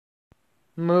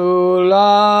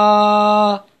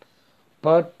Mula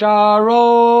Pataro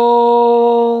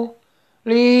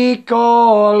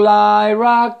Likolai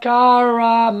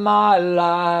Rakara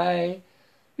Malai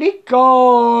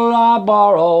Likola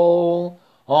Baro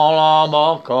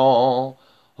Holabako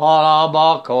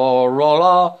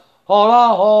Rola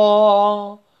Hola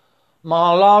Ho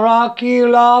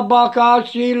Malarakila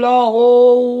Bakashila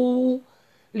Ho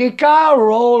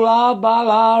Likarola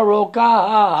Balaroka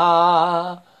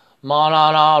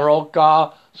Manana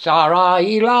Roka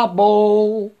Sarahila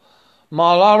Bo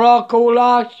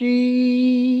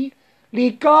Malarakulashi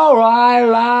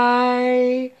Likarai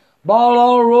Lai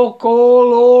Balaroko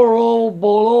Loro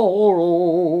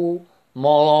Boloro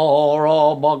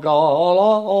Malora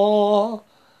Bagala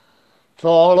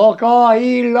Tholoka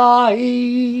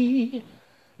Ilahi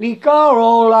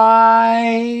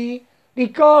Likarolai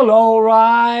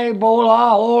Likalorai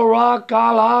Bola Hora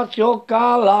Kala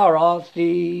Chokala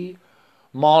Rasi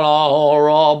Mala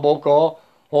Hora Boko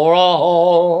Hora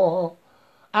Ho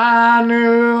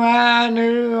Anu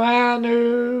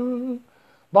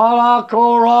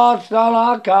Balakora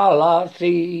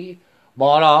Salakalasi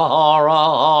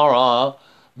Barahara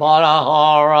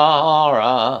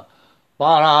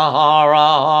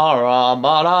Barahara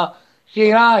Bara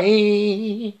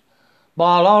Shirahi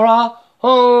Balara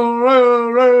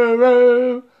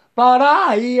Ho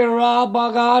Barahira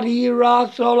Bagadira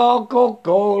Solo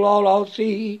Coco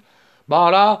Lolosi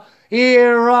Bara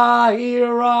Hiraru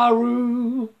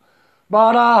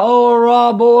Bara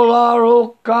Hora Bola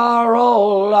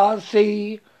Rocarola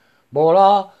Si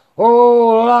Bola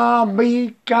Ola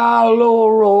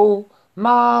Bicaloro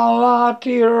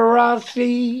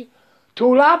Malatirasi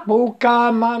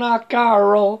Tulapuka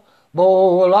Manacaro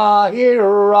Bola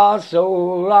Hira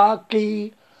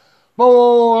Solaki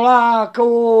Bola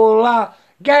Cola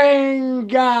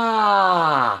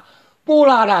Genga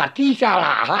Pulada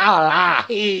Tisala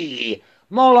Halahi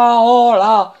Mola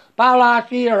Ola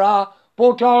Palasira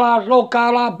Potola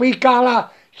Locala Bicala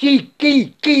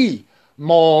Shikiki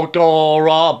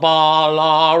Motora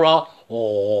Balara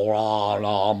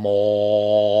Orala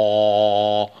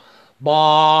Mo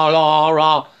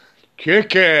Balara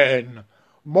Chicken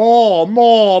More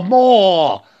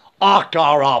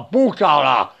Atara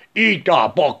Butala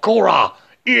Ita Bokura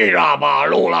Ira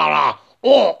Balulala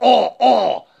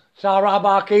Oh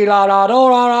Sarabaki la la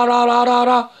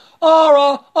la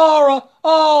ora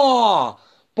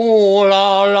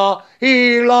Polala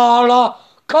ilala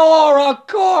Cora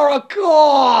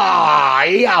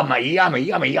Yum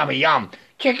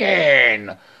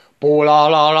Chicken Pola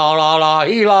la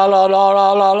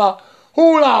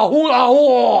hula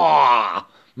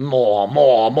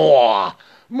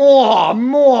hula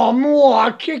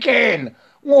more chicken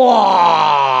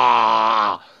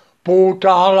Wah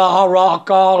Putala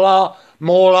rakala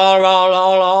mola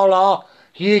la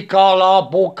hikala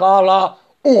bokala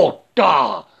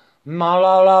ota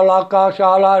malala la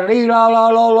kashala rila la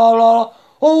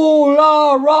hula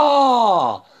ra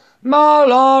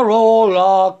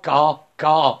malarola ka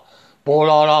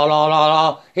pola la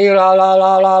ila la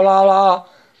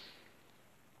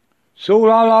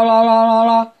sula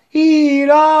la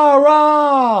ila ra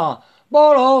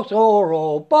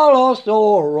bolosoro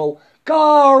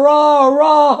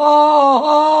Carara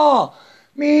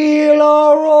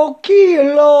Milaro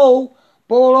Kilo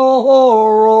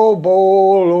Bolohoro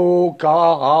Boloka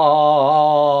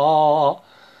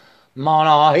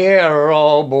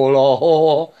Manahero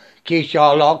Boloho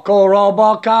Kishala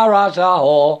Koroba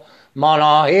Karasaho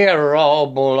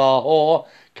Manahero Boloho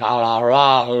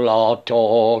Kalaralo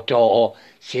Toto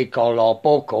Sikolo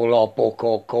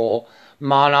Pokoko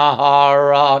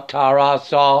Manahara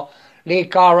Tarasa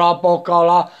Likara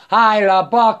Bokala, Haila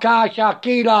Baka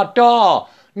Shakila Do,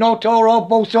 Notoro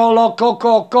Bosolo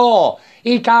Coco,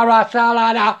 Itara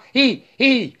Salada,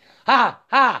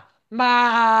 ha, ma,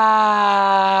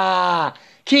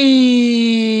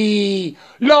 ti,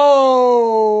 lo,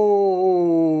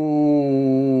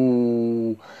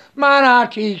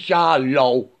 Manatisha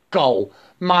Loco,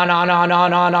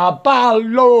 Manana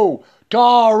Ballo,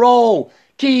 Toro,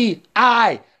 Ti,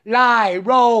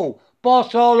 Lyro,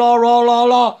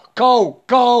 Bosolorolola,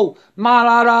 Coco,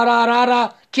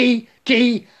 Malararara, Ti,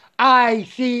 I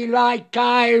see like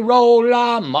Cairo,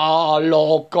 la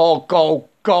malo,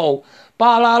 Coco,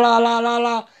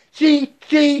 Balalala, si,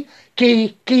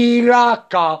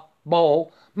 Kikiraka,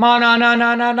 Bo,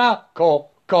 Mananana,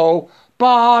 Coco,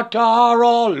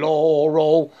 Bataro,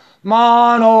 Loro,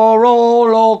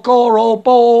 Manorolo,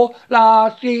 Corobo, la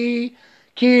si,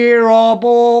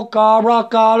 Kirabo,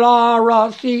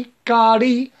 Caracala, si,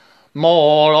 Kali,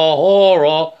 Mola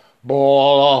Hora,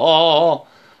 Bola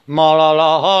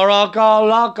Malalaraka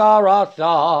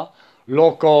lakarasa.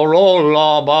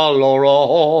 Lokorola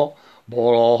baloro.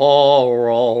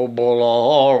 Boloro,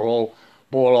 boloro,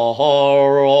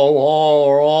 boloro.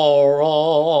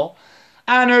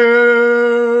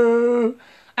 Anu,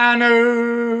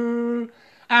 anu,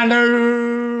 anu.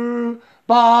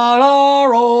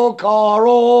 Balaro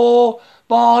caro,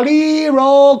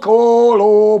 baliro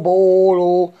colo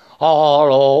bolo,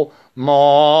 halo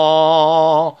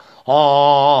ma,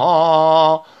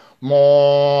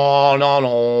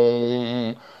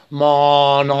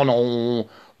 ma no no,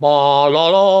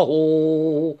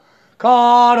 balalo,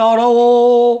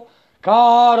 cararo,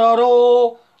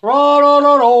 cararo,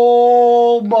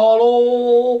 rararo,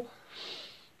 balo.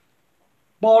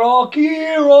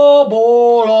 Barakira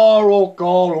bola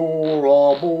rokalo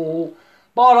rabo.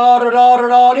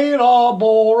 Baradadadadira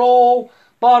boro.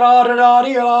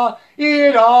 Baradadadira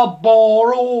ira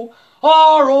boro.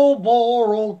 Haro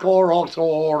boro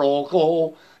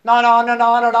korosoroko. Na na na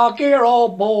na na na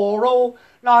kiro boro.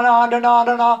 Na na na na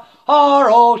na na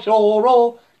haro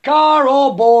soro.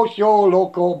 Karo bosho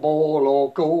loko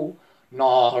boloko.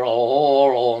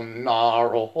 Naro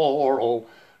naro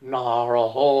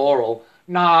naro.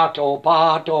 Nato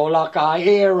pato la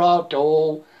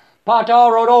cairato,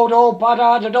 patarodo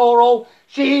patadoro,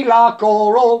 si la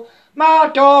coro,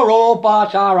 matoro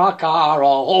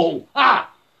pataracaro. Ah!